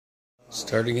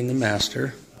Starting in the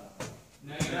master.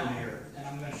 No, you don't. And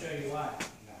I'm going to show you why.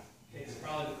 It's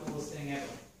probably the coolest thing ever.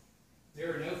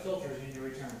 There are no filters in your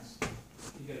returns.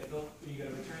 You got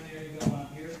a return there, you got one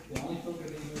up here. The only filter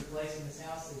that you replace in this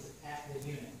house is at the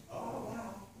unit. Oh,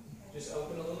 wow. Just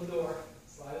open a little door,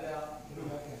 slide it out, put it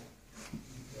back in.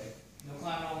 Okay. No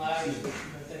climbing on ladders, no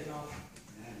taking off.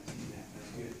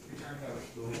 That's good. Return cover.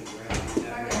 Go ahead and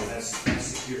grab it. That's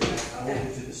secure. Hold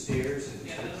it to the stairs. And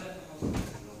Yeah, no, that.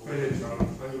 Right here, John. I'm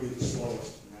going to be the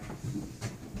slowest.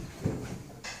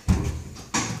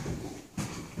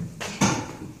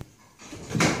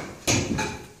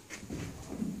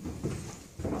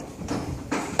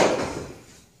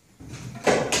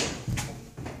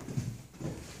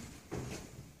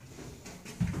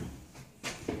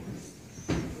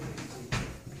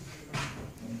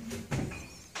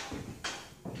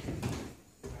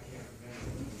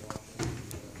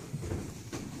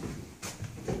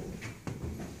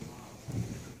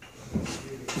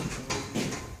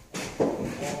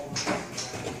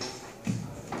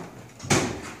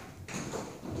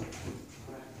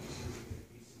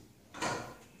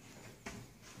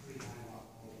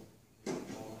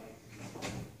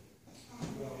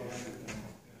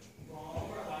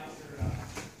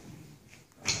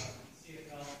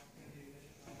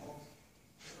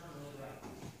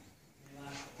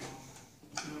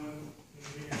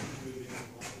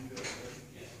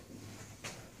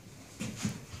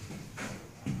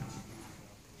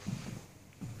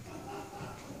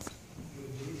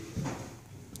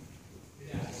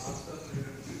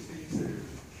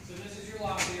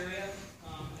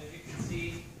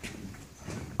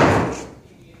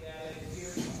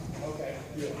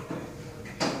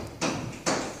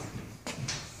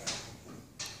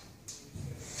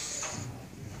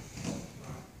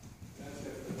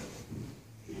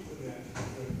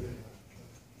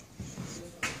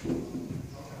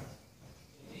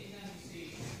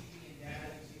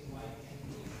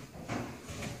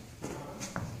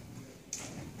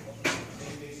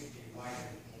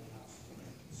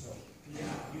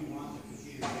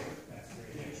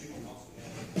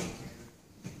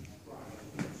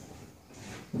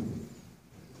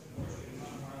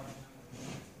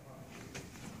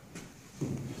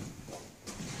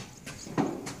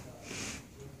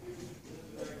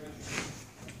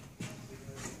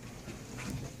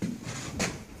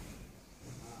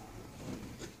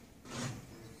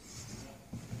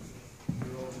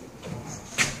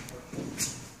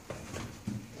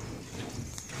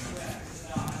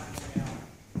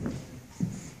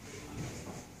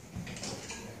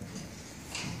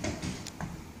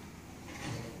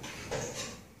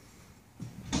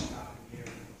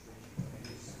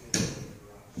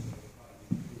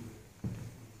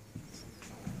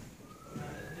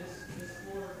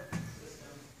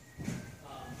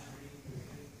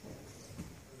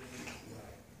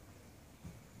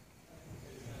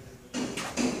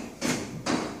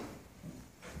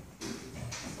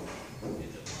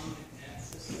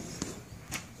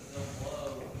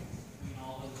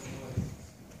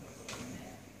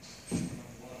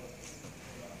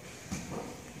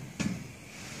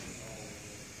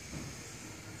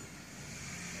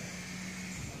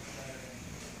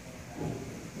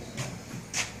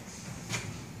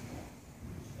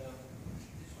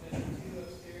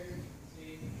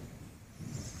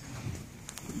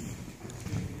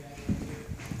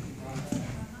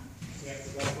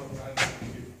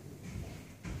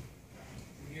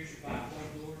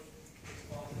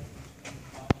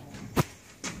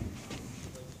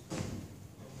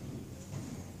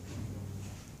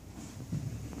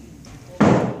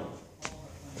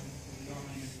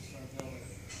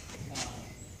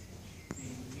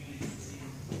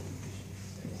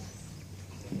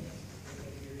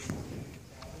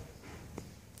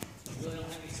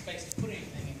 Space to put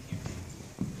anything in here.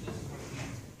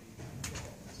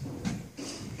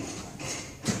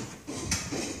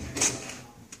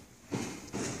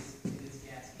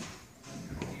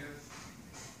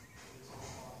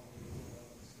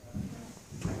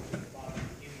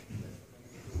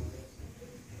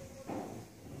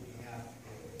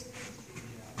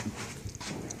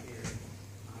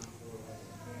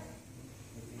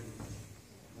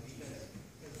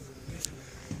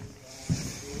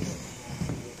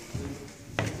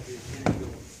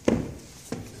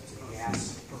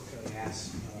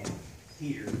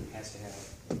 Heater has to have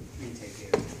intake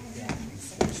air. Yeah.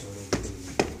 So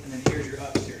And then here's your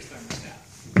upstairs thermostat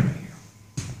right here.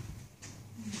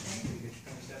 You get your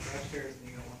thermostat upstairs, and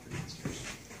you got one for downstairs.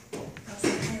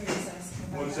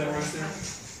 What is that right there?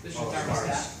 This is your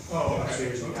thermostat. Oh,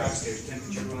 upstairs, okay. downstairs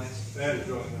temperature wise. That is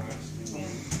really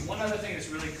nice. One other thing that's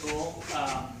really cool,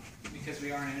 because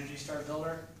we are an Energy Star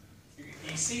builder.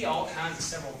 You see all kinds of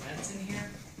several vents in here.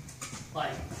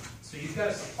 Like, so you've got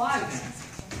a supply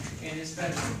vent in this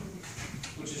bedroom,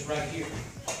 which is right here.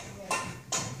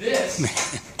 This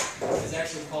is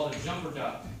actually called a jumper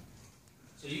duct.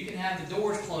 So you can have the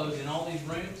doors closed in all these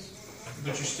rooms, but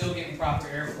you're still getting proper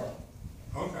airflow.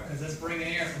 Okay. Because that's bringing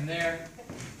air from there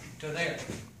to there,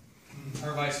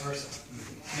 or vice versa.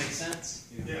 Make sense?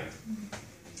 Yeah.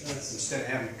 So it's, Instead of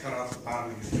having to cut off the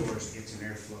bottom of your doors to get some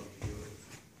airflow, you do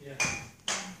it.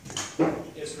 yeah.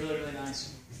 It's really, really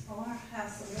nice. Well, our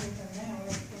house that we live in now,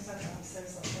 it's like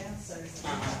upstairs, like downstairs, and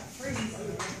we got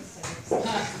freezing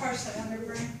downstairs. First, I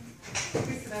underground, we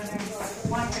sit down there and like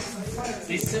blankets and floats.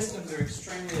 These systems are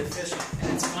extremely efficient,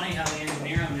 and it's funny how they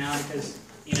engineer them now because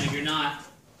you're not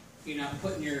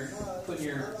putting your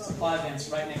supply vents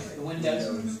right next to the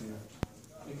windows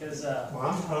because Well,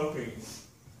 I'm hoping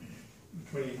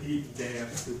between heat and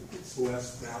gas that it's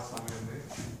less downtime in there.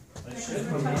 it should I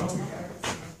don't know.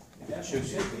 be.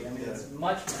 I mean, it's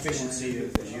much Efficiency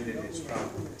of the unit is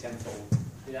probably tenfold.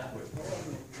 Yeah.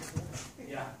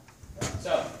 Yeah.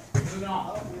 So moving on.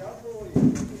 Over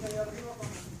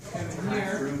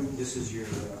here. Room, this is your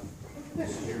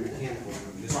mechanical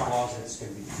room. This closet's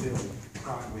going to be filled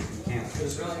with mechanical.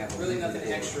 There's really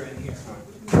nothing extra in here.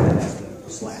 That has the They're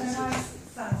slats. nice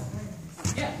size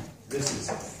rooms. Yeah, This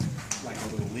is like a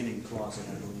little linen closet,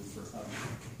 I believe, for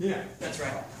Yeah. that's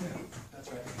right. Yeah. That's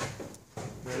right.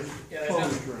 There's Yeah, there's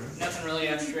Chloe's room. nothing really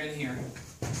extra in here.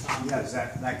 Yeah, is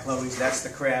that Chloe's? That's the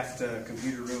craft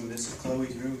computer room. This is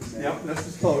Chloe's room. Is that- Yep, this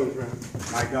is Chloe's room.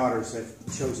 My daughters have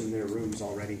chosen their rooms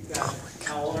already. Gotcha.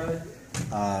 How old are they?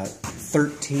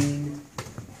 13,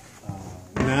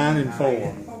 9 and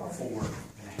 4. 4.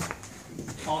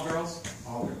 All girls?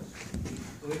 All girls.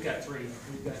 We've got three.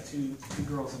 We've got two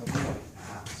girls and a boy.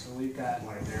 So we've got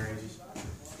What are their ages?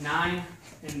 9,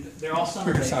 and they're all summer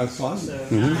Pretty babies. size closet.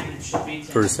 So 9 and should be 10.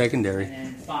 For secondary. And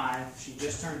then 5, she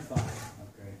just turned 5.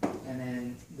 Okay. And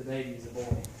then the baby's a boy,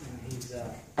 and he's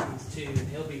 2, and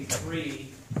he'll be 3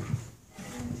 in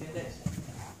 10 days.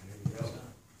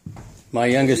 My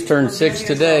youngest turned 6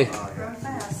 today. Growing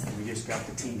fast. We just got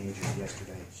the teenager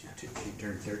yesterday. She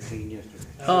turned 13 yesterday.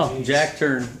 Oh, geez.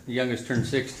 the youngest turned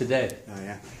 6 today. Oh,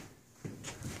 yeah.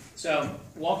 So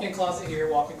walk-in closet here,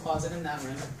 walk-in closet in that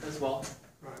room as well.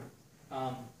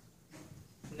 Right.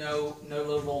 No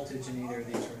low voltage in either of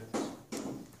these rooms.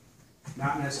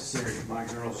 Not necessary. My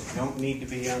girls don't need to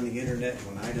be on the internet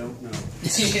when I don't know.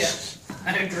 Yeah,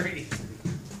 I agree.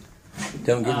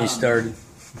 Don't get me started.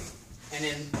 And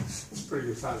then, It's a pretty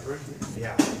good size room.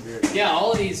 Yeah. yeah,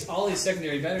 all these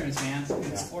secondary bedrooms, man,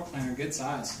 this Yeah. floor plan are good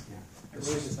size. Yeah. They're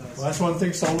really good size. Well, that's one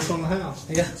thing sold us on the house.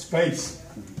 Yeah. Space.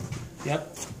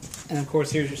 Yep. And of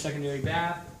course, here's your secondary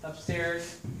bath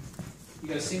upstairs. You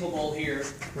got a single bowl here.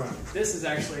 Right. This is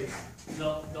actually,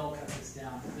 they'll cut this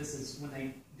down. This is when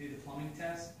they do the plumbing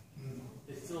test.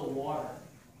 They fill water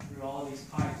through all of these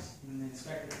pipes, and the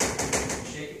inspector will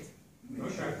shake it.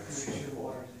 Make sure the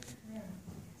water's in here.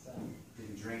 So,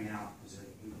 Didn't drain out. Is it?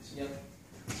 yep.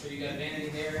 So you got a vanity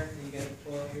there, and you got a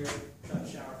toilet here,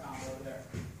 shower combo over there.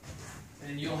 And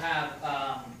then you'll have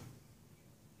a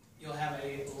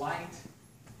light.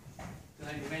 You'll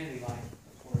have your vanity light,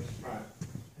 of course. Right.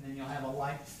 And then you'll have a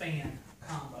light fan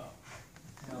combo.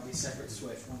 And it'll be separate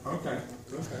switch. Okay.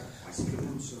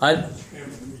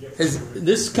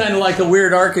 This is kind of like a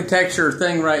weird architecture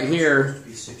thing right here.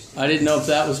 Be 16. I didn't know if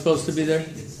that was supposed to be there.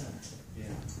 Yeah.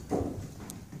 But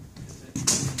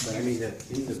I mean,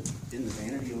 in the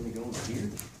vanity